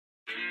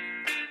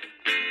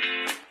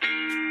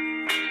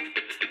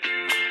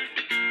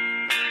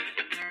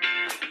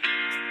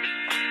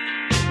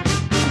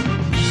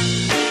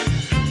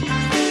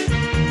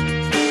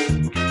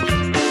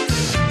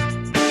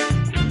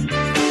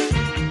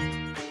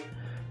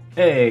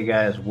Hey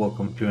guys,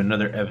 welcome to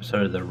another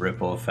episode of the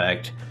Ripple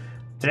Effect.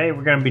 Today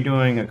we're going to be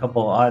doing a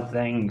couple odd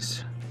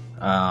things,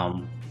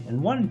 and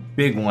one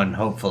big one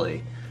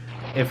hopefully,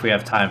 if we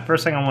have time.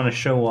 First thing I want to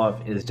show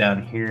off is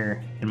down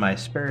here in my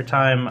spare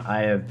time. I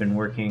have been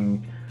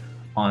working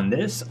on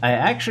this. I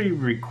actually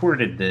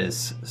recorded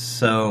this,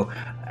 so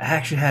I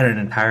actually had an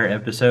entire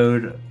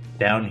episode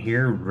down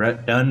here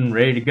done,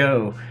 ready to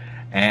go,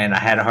 and I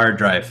had a hard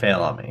drive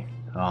fail on me.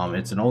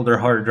 It's an older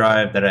hard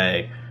drive that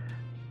I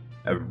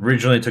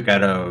originally took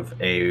out of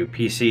a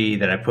PC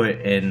that I put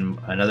in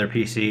another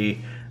PC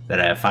that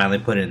I finally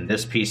put in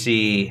this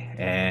PC,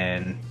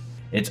 and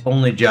its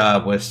only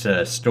job was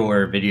to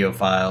store video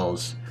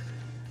files,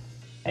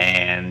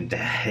 and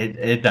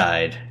it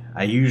died.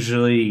 I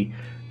usually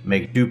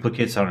make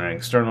duplicates on an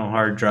external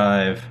hard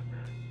drive,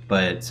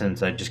 but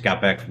since I just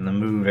got back from the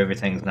move,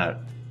 everything's not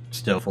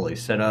still fully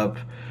set up,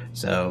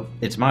 so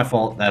it's my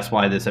fault. That's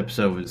why this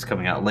episode was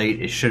coming out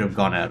late. It should have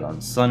gone out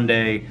on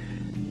Sunday.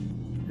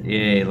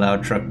 Yay,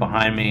 loud truck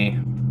behind me.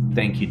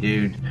 Thank you,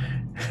 dude.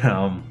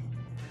 But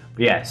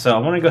yeah, so I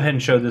want to go ahead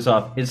and show this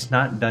off. It's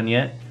not done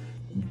yet.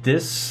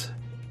 This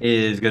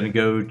is going to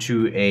go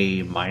to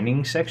a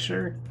mining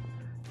sector,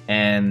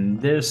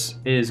 and this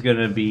is going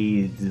to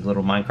be the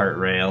little minecart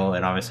rail,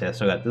 and obviously I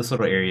still got this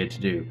little area to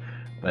do.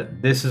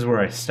 But this is where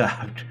I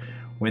stopped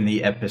when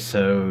the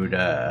episode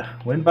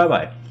went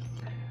bye-bye.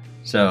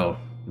 So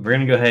we're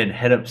going to go ahead and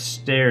head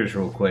upstairs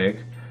real quick,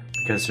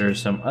 because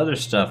there's some other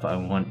stuff I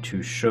want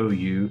to show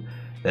you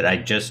that I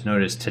just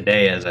noticed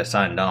today as I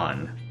signed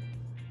on.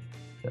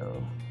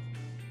 So,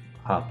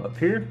 hop up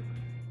here.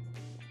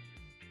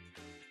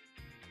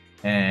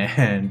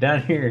 And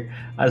down here,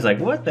 I was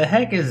like, what the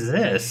heck is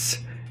this?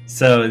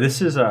 So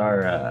this is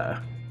our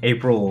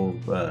April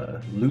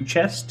loot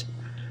chest.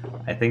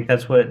 I think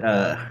that's what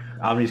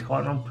Omni's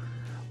calling them.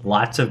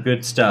 Lots of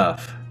good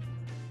stuff.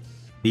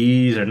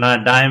 These are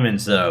not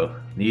diamonds though.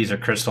 These are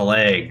crystal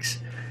eggs.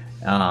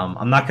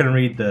 I'm not going to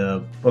read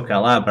the book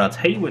out loud, but I'll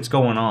tell you what's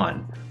going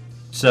on.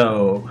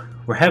 So,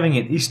 we're having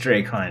an Easter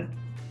egg hunt,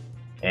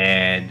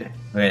 and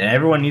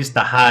everyone needs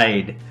to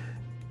hide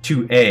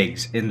 2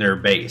 eggs in their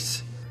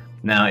base.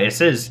 Now, it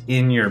says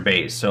in your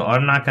base, so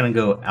I'm not going to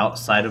go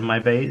outside of my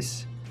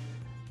base,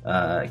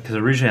 because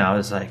originally I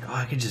was like, oh,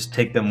 I could just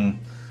take them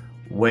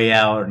way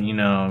out, you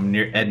know,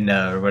 near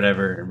Edna or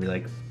whatever, and be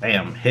like,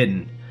 bam,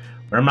 hidden.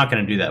 But I'm not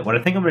going to do that. What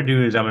I think I'm going to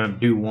do is I'm going to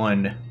do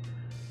one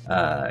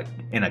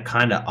in a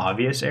kind of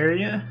obvious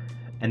area,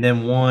 and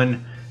then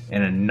one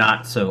in a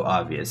not so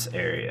obvious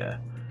area.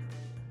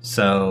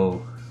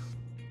 So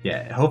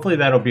yeah, hopefully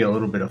that'll be a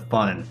little bit of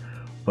fun.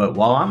 But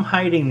while I'm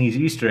hiding these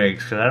Easter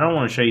eggs, because I don't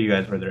want to show you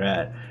guys where they're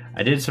at,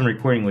 I did some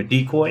recording with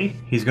DiiKoj.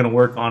 He's going to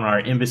work on our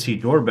embassy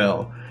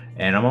doorbell,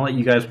 and I'm going to let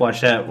you guys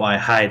watch that while I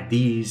hide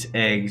these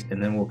eggs,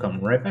 and then we'll come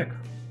right back.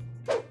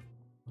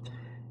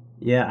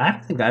 Yeah, I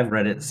don't think I've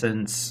read it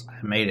since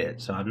I made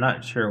it, so I'm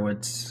not sure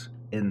what's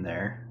in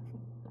there.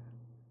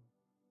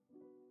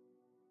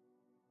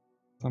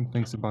 Some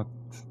things about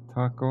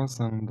tacos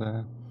and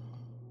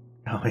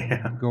Oh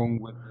yeah,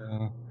 going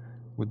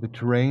with the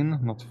terrain,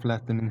 not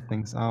flattening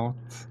things out,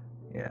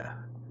 yeah.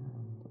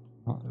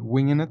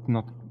 winging it,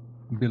 not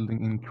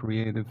building in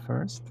creative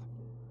first.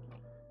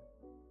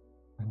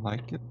 I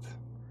like it.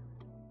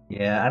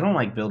 Yeah, I don't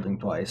like building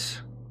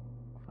twice.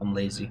 I'm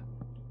lazy.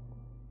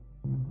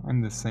 I'm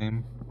the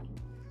same.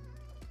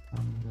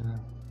 And,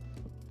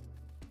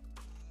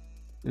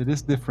 it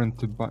is different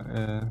to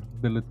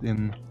build it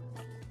in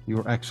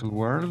your actual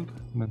world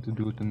than to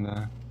do it in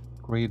the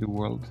creative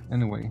world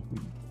anyway.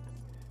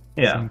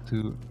 Yeah. Seem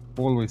to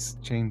always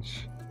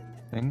change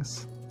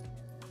things.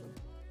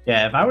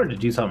 Yeah, if I were to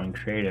do something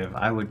creative,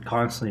 I would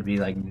constantly be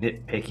like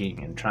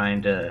nitpicking and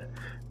trying to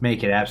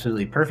make it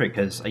absolutely perfect,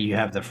 because you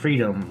have the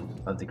freedom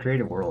of the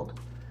creative world.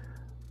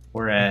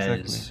 Whereas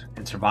Exactly.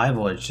 in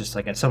survival, it's just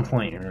like at some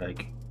point you're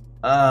like,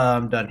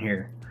 I'm done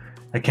here.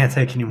 I can't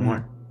take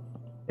anymore.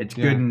 It's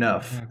good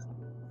enough. Yeah.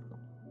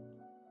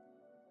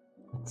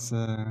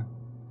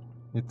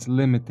 It's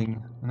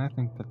limiting, and I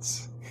think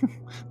that's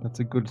that's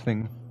a good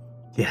thing.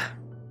 Yeah.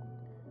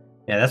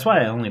 Yeah, that's why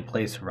I only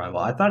play survival.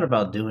 I thought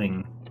about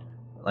doing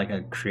like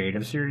a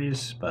creative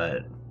series,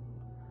 but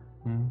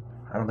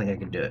I don't think I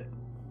could do it.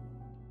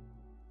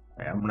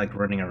 I'm like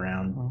running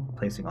around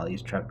placing all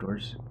these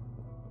trapdoors.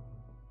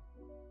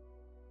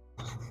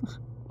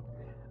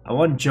 I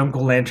want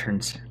jungle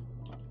lanterns.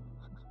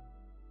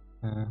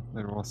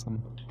 They're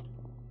awesome.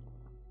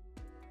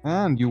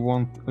 And you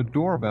want a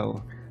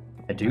doorbell.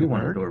 I do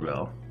want a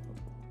doorbell.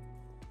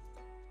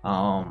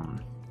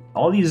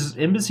 All these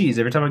embassies,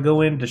 every time I go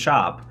in to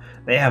shop,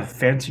 they have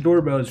fancy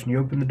doorbells when you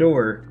open the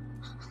door.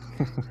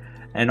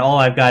 And all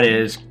I've got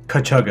is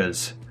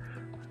kachuggas.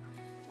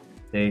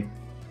 See?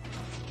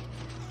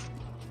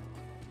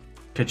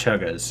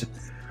 Kachuggas.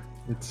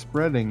 It's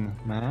spreading,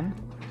 man.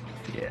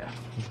 Yeah.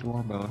 The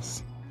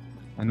doorbells.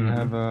 And you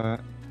have a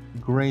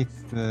great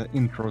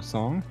intro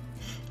song.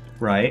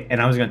 Right,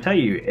 and I was going to tell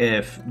you,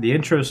 if the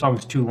intro song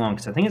is too long,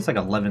 because I think it's like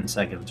 11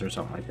 seconds or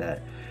something like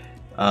that,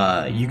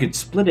 you could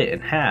split it in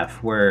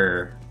half,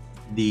 where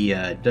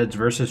the Duds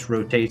versus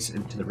rotates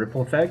into the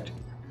ripple effect.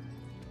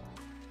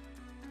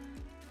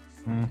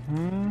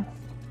 Mm-hmm.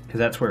 Because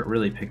that's where it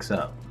really picks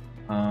up.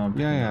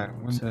 Yeah.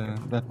 When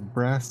that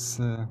brass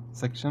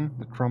section,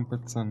 the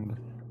trumpets and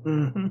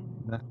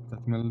that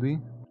melody.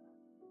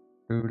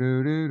 Do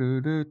do do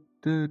do do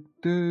do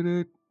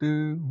do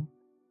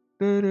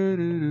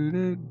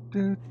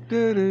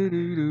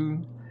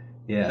do.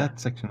 Yeah. That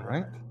section,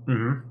 right?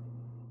 Mm-hmm.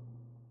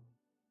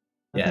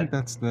 I think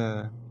that's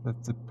the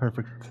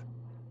perfect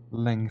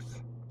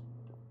length.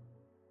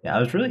 Yeah, I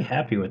was really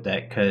happy with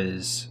that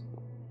because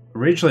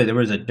originally there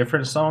was a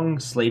different song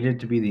slated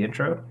to be the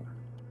intro.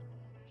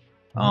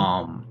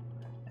 And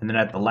then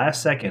at the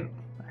last second,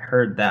 I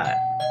heard that.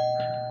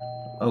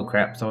 Oh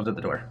crap! Someone's at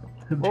the door.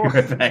 Be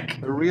right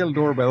back. The real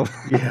doorbell.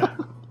 Yeah.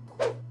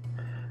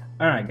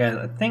 Alright guys,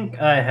 I think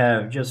I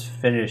have just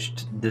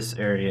finished this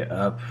area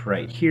up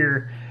right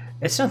here.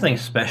 It's nothing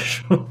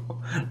special.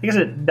 Like I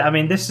said, I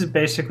mean, this is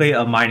basically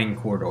a mining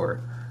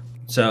corridor.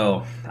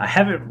 So, I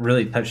haven't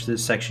really touched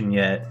this section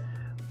yet,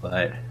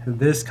 but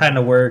this kind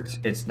of works.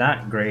 It's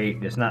not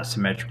great, it's not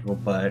symmetrical,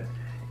 but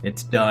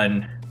it's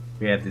done.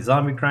 We have the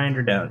zombie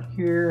grinder down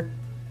here.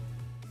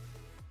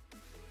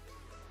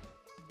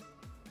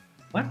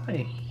 Why do I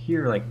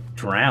hear, like,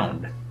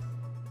 drowned?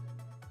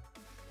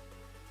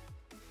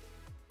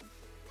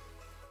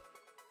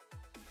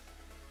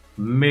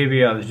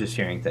 Maybe I was just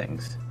hearing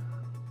things.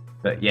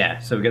 But yeah,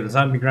 so we got the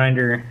zombie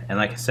grinder, and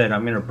like I said,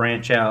 I'm going to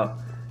branch out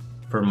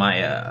for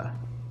my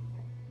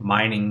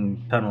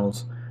mining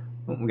tunnels.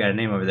 Oh, we got a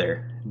name over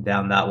there,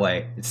 down that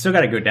way. It's still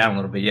got to go down a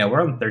little bit. Yeah,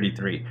 we're on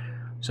 33,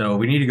 so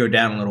we need to go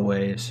down a little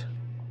ways.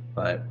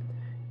 But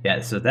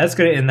yeah, so that's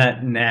going to end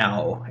that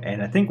now,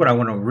 and I think what I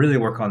want to really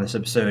work on this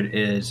episode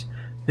is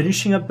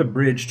finishing up the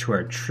bridge to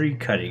our tree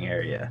cutting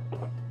area.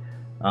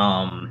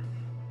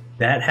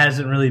 That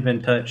hasn't really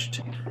been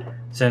touched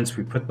since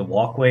we put the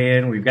walkway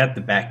in. We've got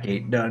the back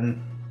gate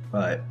done,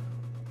 but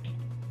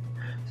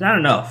it's not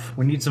enough.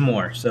 We need some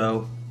more.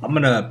 So I'm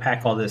going to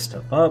pack all this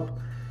stuff up,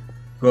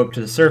 go up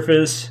to the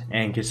surface,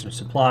 and get some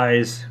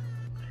supplies.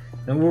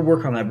 Then we'll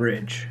work on that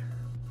bridge.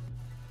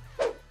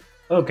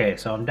 Okay,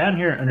 so I'm down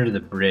here under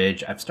the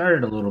bridge. I've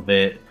started a little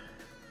bit.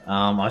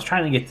 I was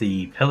trying to get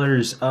the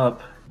pillars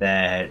up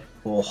that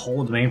will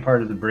hold the main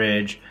part of the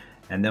bridge,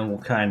 and then we'll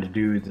kind of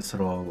do this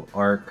little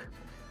arc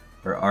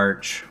or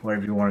arch,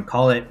 whatever you want to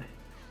call it.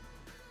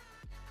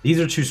 These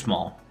are too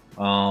small.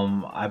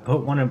 I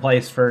put one in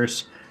place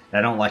first, and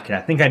I don't like it.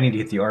 I think I need to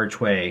get the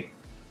archway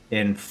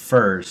in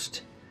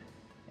first,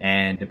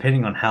 and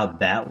depending on how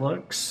that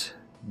looks,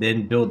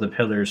 then build the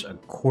pillars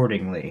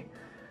accordingly.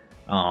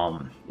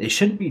 It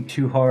shouldn't be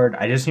too hard.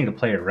 I just need to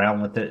play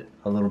around with it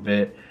a little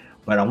bit,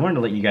 but I wanted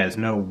to let you guys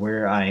know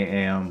where I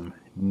am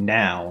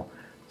now.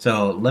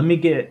 So let me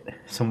get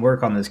some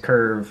work on this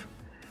curve,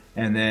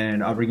 and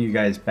then I'll bring you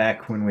guys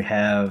back when we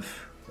have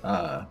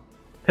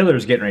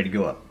pillars getting ready to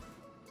go up.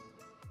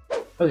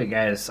 Okay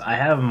guys, I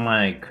have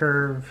my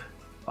curve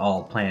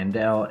all planned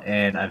out,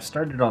 and I've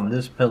started on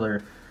this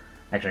pillar.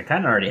 Actually, I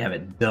kind of already have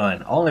it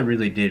done. All I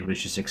really did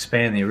was just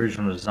expand the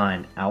original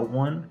design out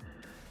one.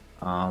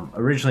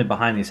 Originally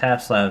behind these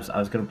half slabs, I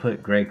was going to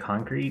put gray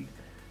concrete.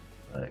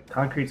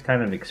 Concrete's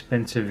kind of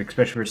expensive,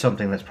 especially for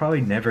something that's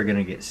probably never going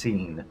to get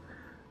seen.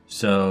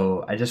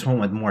 So I just went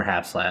with more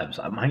half slabs.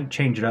 I might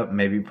change it up and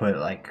maybe put,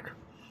 like,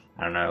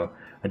 I don't know,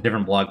 a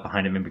different block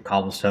behind it, maybe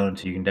cobblestone,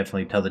 so you can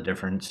definitely tell the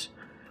difference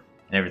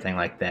and everything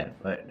like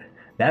that. But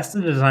that's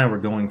the design we're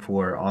going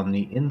for. On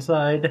the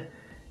inside,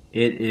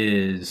 it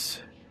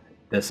is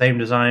the same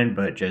design,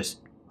 but just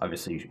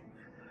obviously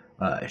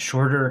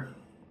shorter.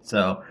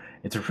 So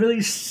it's a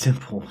really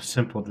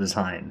simple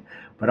design.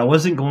 But I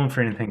wasn't going for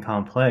anything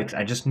complex.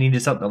 I just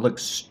needed something that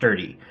looks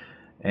sturdy.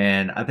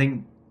 And I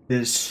think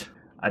this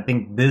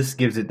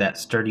gives it that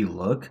sturdy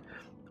look.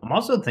 I'm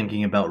also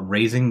thinking about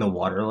raising the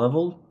water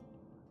level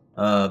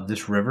of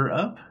this river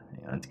up.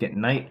 It's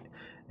getting night,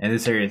 and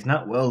this area is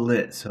not well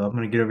lit, so I'm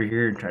going to get over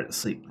here and try to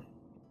sleep.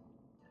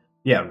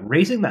 Yeah,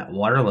 raising that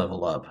water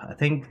level up, I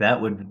think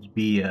that would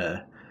be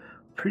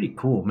pretty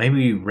cool.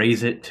 Maybe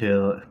raise it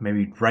to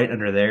maybe right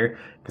under there,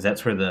 because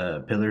that's where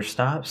the pillar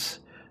stops.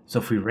 So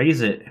if we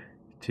raise it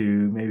to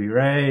maybe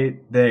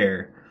right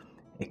there,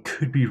 it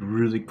could be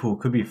really cool.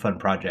 Could be a fun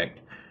project.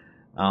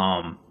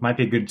 Might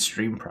be a good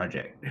stream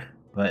project.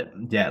 But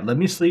yeah, let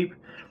me sleep.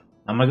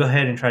 I'm gonna go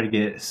ahead and try to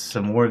get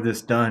some more of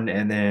this done,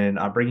 and then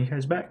I'll bring you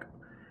guys back.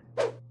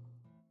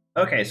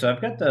 Okay, so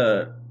I've got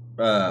the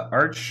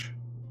arch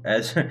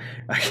as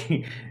I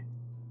keep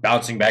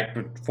bouncing back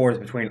and forth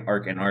between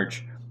arc and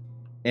arch,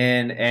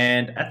 and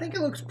I think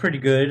it looks pretty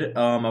good.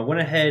 I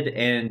went ahead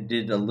and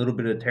did a little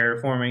bit of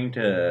terraforming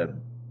to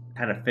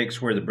kind of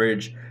fix where the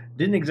bridge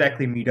didn't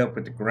exactly meet up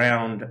with the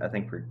ground. I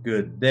think we're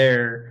good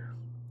there.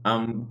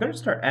 I'm gonna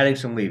start adding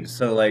some leaves.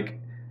 So like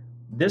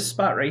this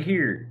spot right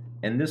here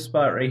and this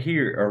spot right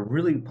here are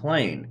really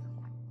plain,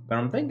 but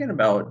I'm thinking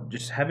about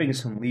just having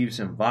some leaves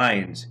and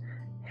vines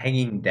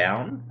hanging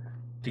down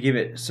to give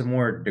it some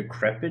more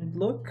decrepit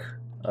look.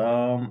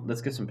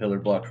 Let's get some pillar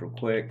blocks real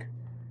quick.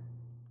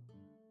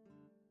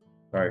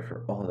 Sorry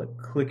for all the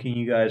clicking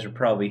you guys are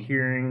probably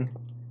hearing.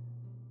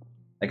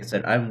 Like I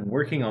said, I'm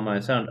working on my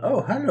sound.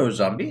 Oh, hello,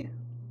 zombie.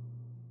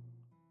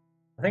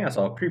 I think I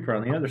saw a creeper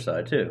on the other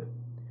side, too.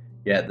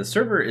 Yeah, the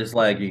server is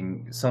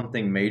lagging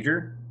something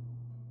major.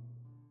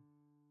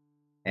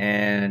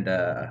 And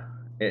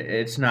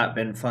it's not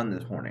been fun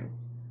this morning.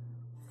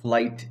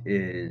 Flight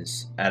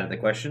is out of the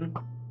question.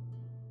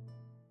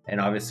 And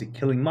obviously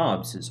killing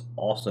mobs is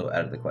also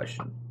out of the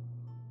question.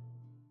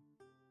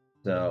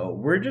 So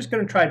we're just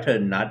going to try to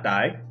not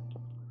die.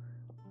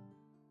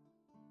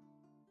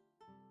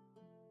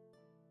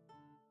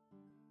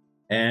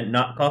 And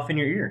not cough in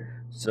your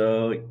ear.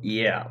 So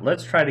yeah,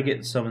 let's try to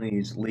get some of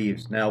these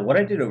leaves. Now what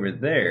I did over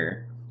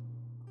there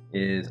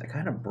is I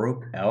kind of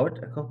broke out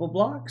a couple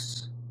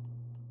blocks.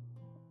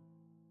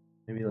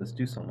 Maybe let's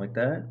do something like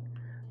that.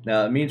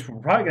 Now it means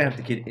we're probably going to have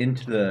to get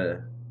into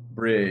the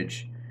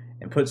bridge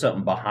and put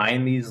something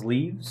behind these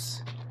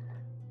leaves.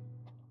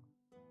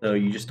 So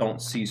you just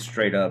don't see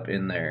straight up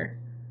in there.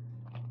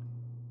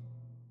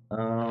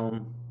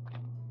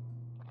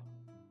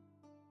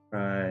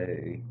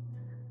 I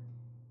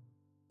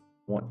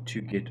want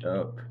to get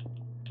up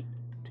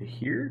to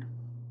here.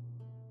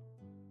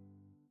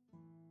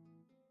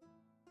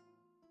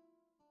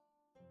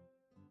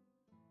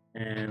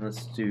 And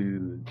let's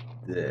do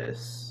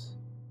this.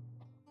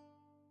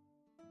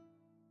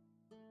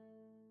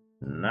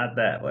 Not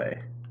that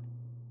way.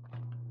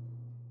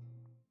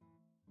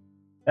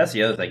 That's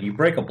the other thing. You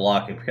break a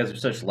block, and because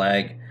there's such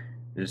lag,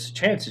 there's a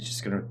chance it's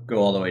just going to go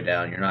all the way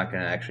down. You're not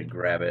going to actually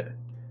grab it.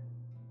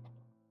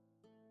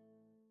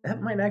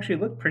 That might actually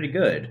look pretty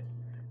good.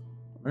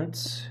 I'm going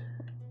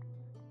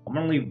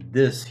to leave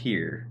this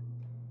here.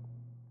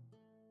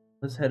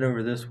 Let's head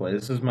over this way.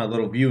 This is my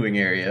little viewing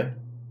area.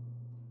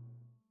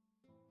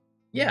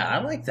 Yeah, I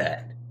like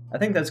that. I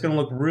think that's going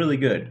to look really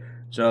good.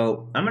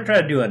 So I'm going to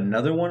try to do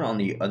another one on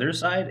the other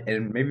side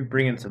and maybe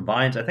bring in some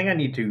vines. I think I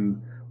need to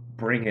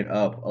bring it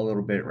up a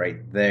little bit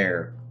right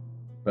there.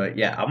 But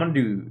yeah, I'm going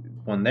to do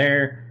one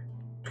there,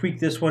 tweak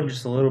this one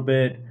just a little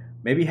bit,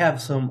 maybe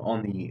have some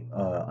on the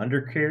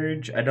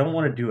undercarriage. I don't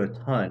want to do a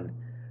ton,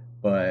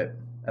 but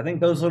I think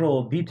those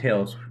little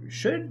details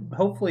should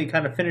hopefully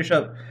kind of finish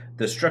up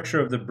the structure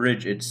of the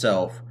bridge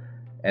itself,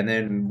 and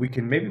then we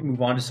can maybe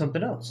move on to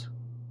something else.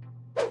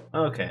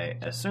 Okay,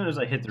 as soon as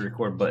I hit the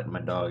record button,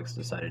 my dogs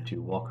decided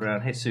to walk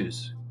around. Hey,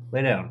 Zeus,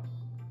 lay down.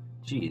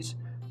 Jeez,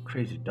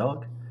 crazy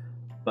dog.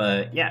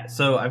 But yeah,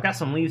 so I've got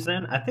some leaves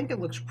in. I think it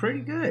looks pretty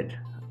good.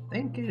 I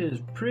think it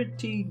is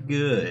pretty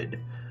good.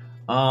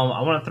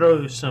 I want to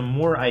throw some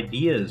more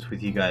ideas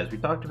with you guys. We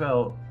talked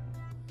about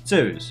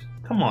Zeus.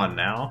 Come on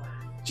now.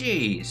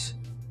 Jeez.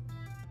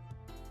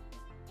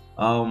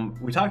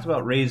 We talked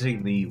about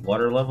raising the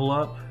water level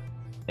up,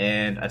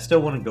 and I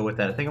still want to go with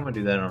that. I think I'm going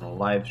to do that on a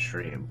live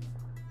stream.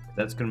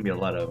 That's going to be a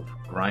lot of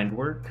grind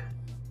work.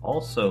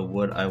 Also,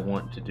 what I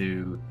want to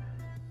do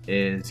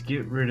is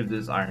get rid of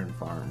this iron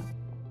farm.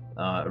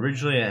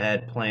 Originally, I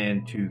had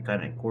planned to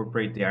kind of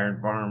incorporate the iron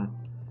farm,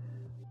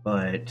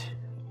 but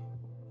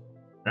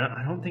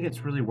I don't think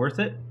it's really worth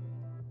it.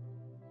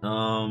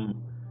 Now,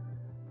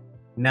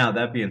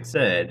 that being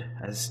said,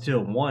 I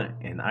still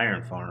want an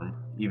iron farm,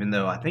 even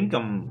though I think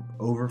I'm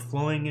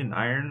overflowing in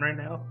iron right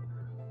now.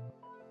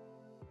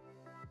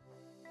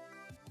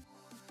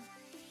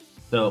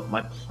 So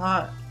my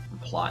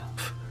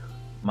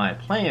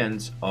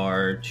plans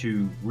are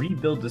to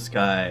rebuild this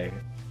guy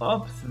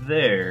up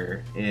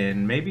there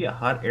in maybe a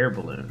hot air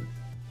balloon.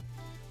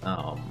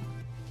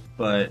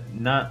 But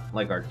not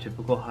like our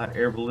typical hot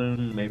air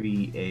balloon,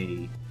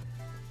 maybe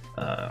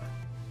a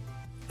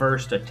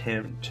first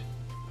attempt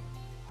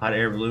hot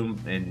air balloon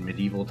in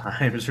medieval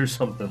times or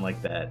something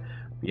like that.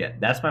 But yeah,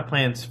 that's my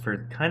plans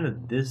for kind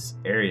of this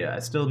area. I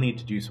still need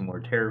to do some more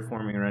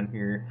terraforming around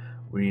here.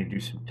 We need to do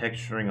some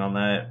texturing on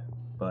that.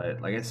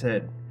 But like I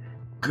said,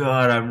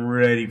 God, I'm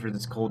ready for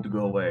this cold to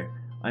go away.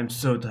 I'm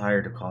so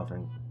tired of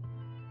coughing.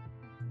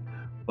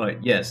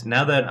 But yes,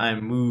 now that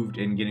I'm moved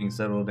and getting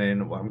settled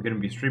in, I'm going to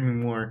be streaming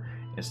more,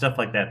 and stuff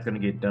like that's going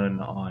to get done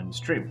on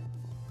stream.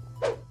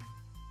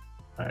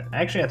 Alright,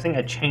 actually I think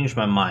I changed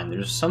my mind.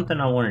 There's something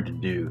I wanted to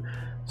do.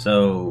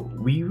 So,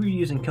 we were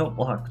using kelp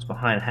blocks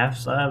behind half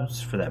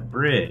slabs for that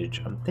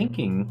bridge. I'm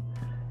thinking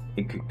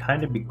it could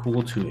kind of be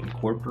cool to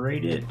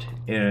incorporate it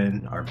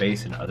in our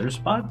base and other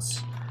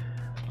spots.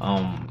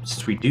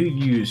 Since we do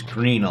use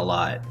green a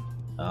lot,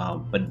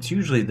 but it's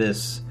usually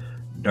this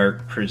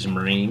dark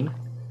prismarine.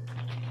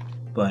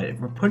 But if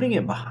we're putting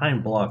it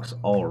behind blocks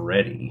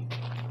already,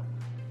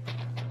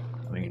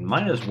 I mean,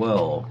 might as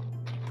well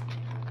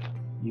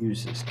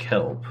use this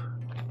kelp.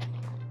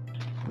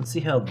 Let's see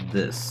how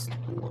this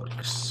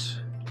looks.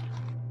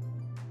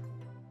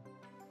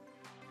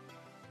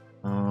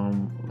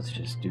 Let's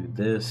just do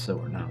this so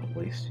we're not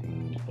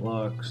wasting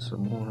blocks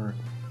some more.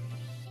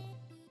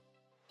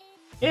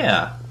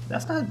 Yeah,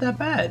 that's not that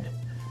bad.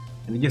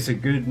 And it gets a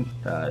good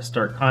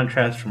stark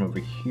contrast from over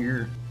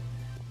here.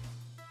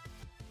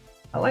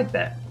 I like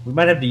that. We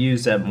might have to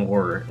use that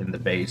more in the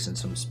base in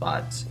some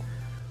spots.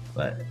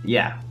 But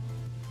yeah,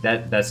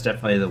 that's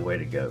definitely the way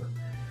to go.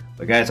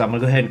 But guys, I'm gonna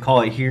go ahead and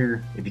call it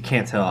here. If you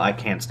can't tell, I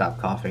can't stop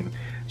coughing,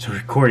 so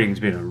recording's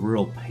been a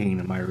real pain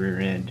in my rear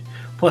end.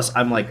 Plus,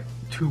 I'm like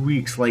 2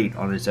 weeks late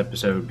on this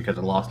episode because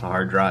I lost a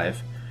hard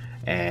drive,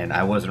 and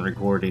I wasn't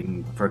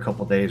recording for a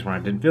couple days when I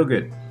didn't feel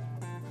good.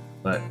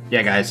 But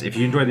yeah, guys, if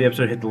you enjoyed the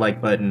episode, hit the like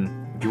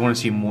button. If you want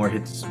to see more,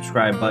 hit the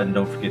subscribe button.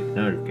 Don't forget the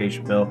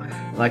notification bell.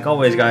 Like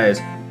always,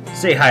 guys,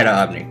 say hi to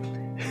Omni.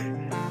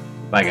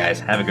 Bye, guys.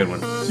 Have a good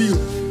one. See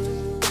you.